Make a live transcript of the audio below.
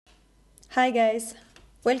Hi guys,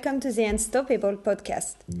 welcome to the Unstoppable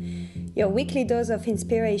podcast, your weekly dose of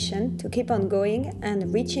inspiration to keep on going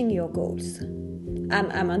and reaching your goals. I'm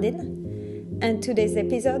Amandine, and today's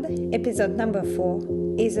episode number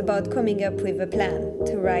 4, is about coming up with a plan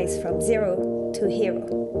to rise from zero to hero.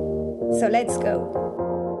 So let's go!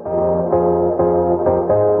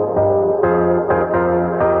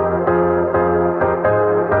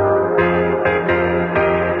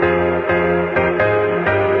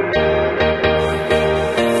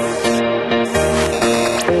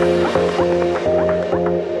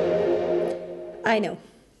 I know.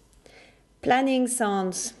 Planning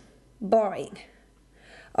sounds boring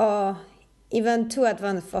or even too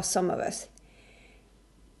advanced for some of us.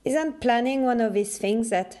 Isn't planning one of these things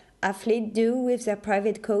that athletes do with their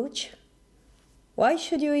private coach? Why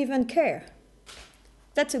should you even care?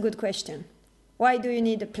 That's a good question. Why do you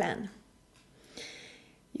need a plan?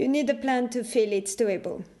 You need a plan to feel it's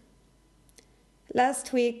doable.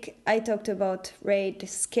 Last week I talked about raid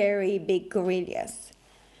scary big gorillas.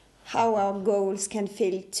 How our goals can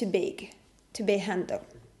feel too big to be handled.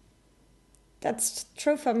 That's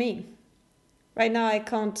true for me. Right now I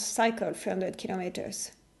can't cycle 300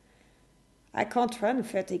 kilometers. I can't run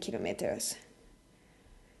 30 kilometers.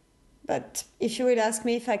 But if you will ask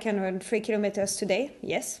me if I can run 3 kilometers today,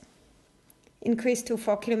 yes. Increase to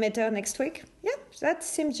 4 kilometers next week? Yeah, that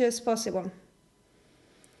seems just possible.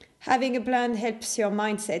 Having a plan helps your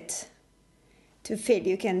mindset to feel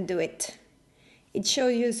you can do it. It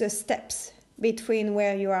shows you the steps between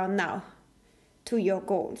where you are now to your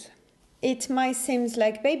goals. It might seem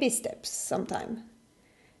like baby steps sometimes,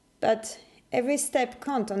 but every step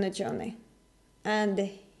counts on a journey. And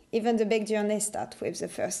even the big journeys start with the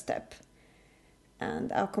first step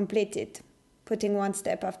and are completed, putting one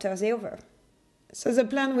step after the other. So the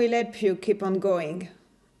plan will help you keep on going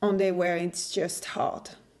on the where it's just hard.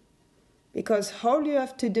 Because all you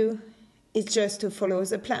have to do is just to follow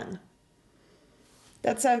the plan.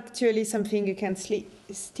 That's actually something you can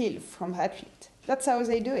steal from athletes. That's how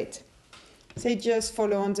they do it. They just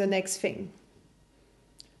follow on the next thing.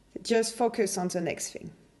 They just focus on the next thing.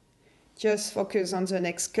 Just focus on the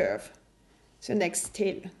next curve, the next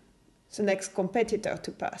hill, the next competitor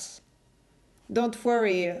to pass. Don't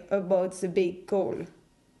worry about the big goal.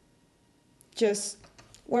 Just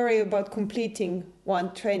worry about completing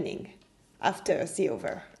one training after the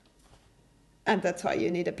other. And that's why you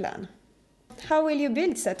need a plan. How will you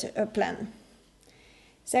build such a plan?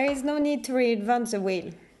 There is no need to reinvent the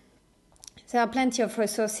wheel. There are plenty of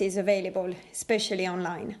resources available, especially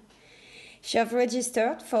online. If you have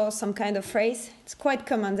registered for some kind of race, it's quite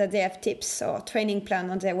common that they have tips or training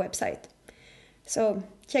plan on their website. So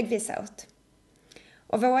check this out.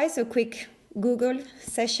 Otherwise, a quick Google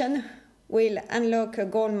session will unlock a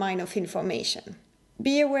goldmine of information.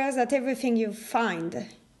 Be aware that everything you find,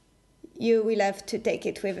 you will have to take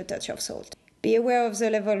it with a touch of salt. Be aware of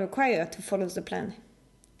the level required to follow the plan.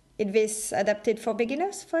 Is this adapted for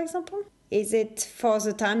beginners, for example? Is it for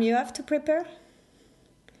the time you have to prepare?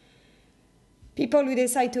 People who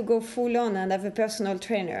decide to go full on and have a personal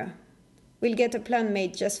trainer will get a plan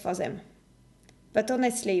made just for them. But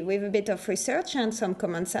honestly, with a bit of research and some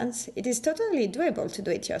common sense, it is totally doable to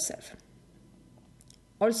do it yourself.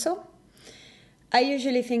 Also, I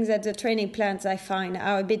usually think that the training plans I find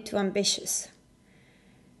are a bit too ambitious.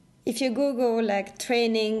 If you Google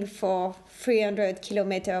training for 300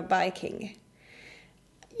 kilometer biking,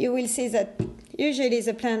 you will see that usually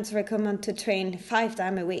the plans recommend to train 5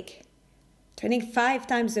 times a week. Training 5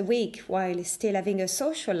 times a week while still having a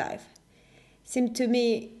social life seems to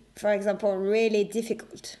me, for example, really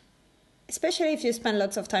difficult, especially if you spend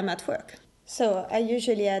lots of time at work. So I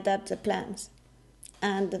usually adapt the plans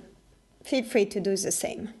and feel free to do the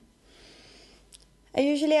same. I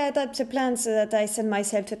usually adapt the plans so that I set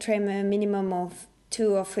myself to train a minimum of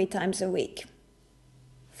 2 or 3 times a week.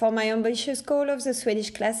 For my ambitious goal of the Swedish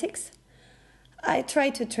Classics, I try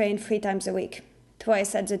to train 3 times a week,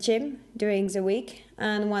 twice at the gym during the week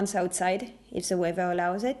and once outside, if the weather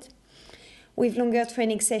allows it, with longer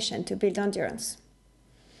training sessions to build endurance.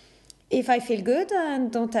 If I feel good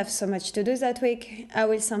and don't have so much to do that week, I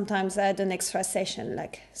will sometimes add an extra session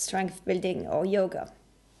like strength building or yoga.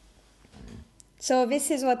 So this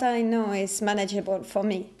is what I know is manageable for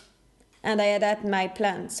me, and I adapt my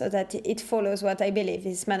plan so that it follows what I believe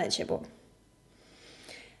is manageable.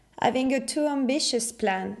 Having a too ambitious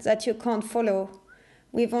plan that you can't follow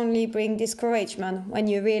will only bring discouragement when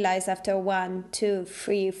you realize after 1, 2,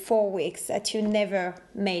 3, 4 weeks that you never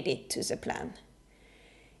made it to the plan.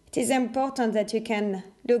 It is important that you can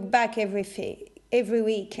look back every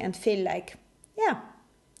week and feel like, yeah,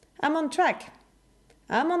 I'm on track.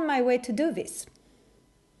 I'm on my way to do this.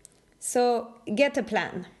 So get a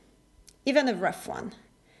plan, even a rough one.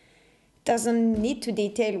 It doesn't need to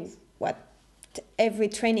detail what every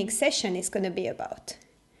training session is going to be about,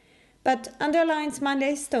 but underline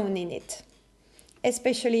milestone in it,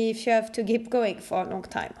 especially if you have to keep going for a long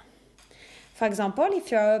time. For example,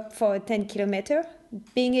 if you're up for a 10 kilometer,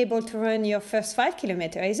 being able to run your first 5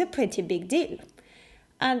 kilometers is a pretty big deal,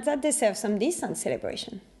 and that deserves some decent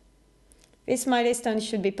celebration. This milestone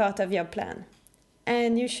should be part of your plan,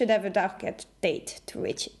 and you should have a target date to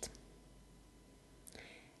reach it.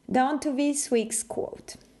 Down to this week's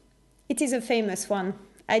quote. It is a famous one.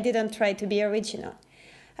 I didn't try to be original.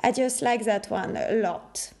 I just like that one a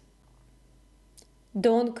lot.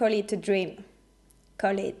 Don't call it a dream.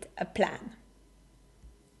 Call it a plan.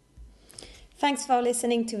 Thanks for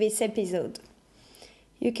listening to this episode.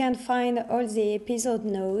 You can find all the episode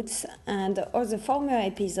notes and all the former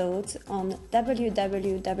episodes on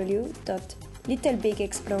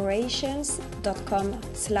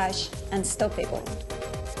www.littlebigexplorations.com/unstoppable.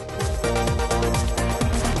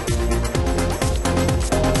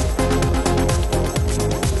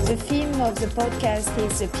 The theme of the podcast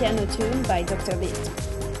is the piano tune by Dr. Beat.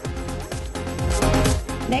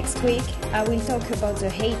 Next week, I will talk about the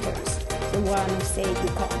haters, the one who say you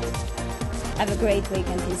can't. Have a great week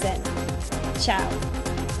until then. Ciao.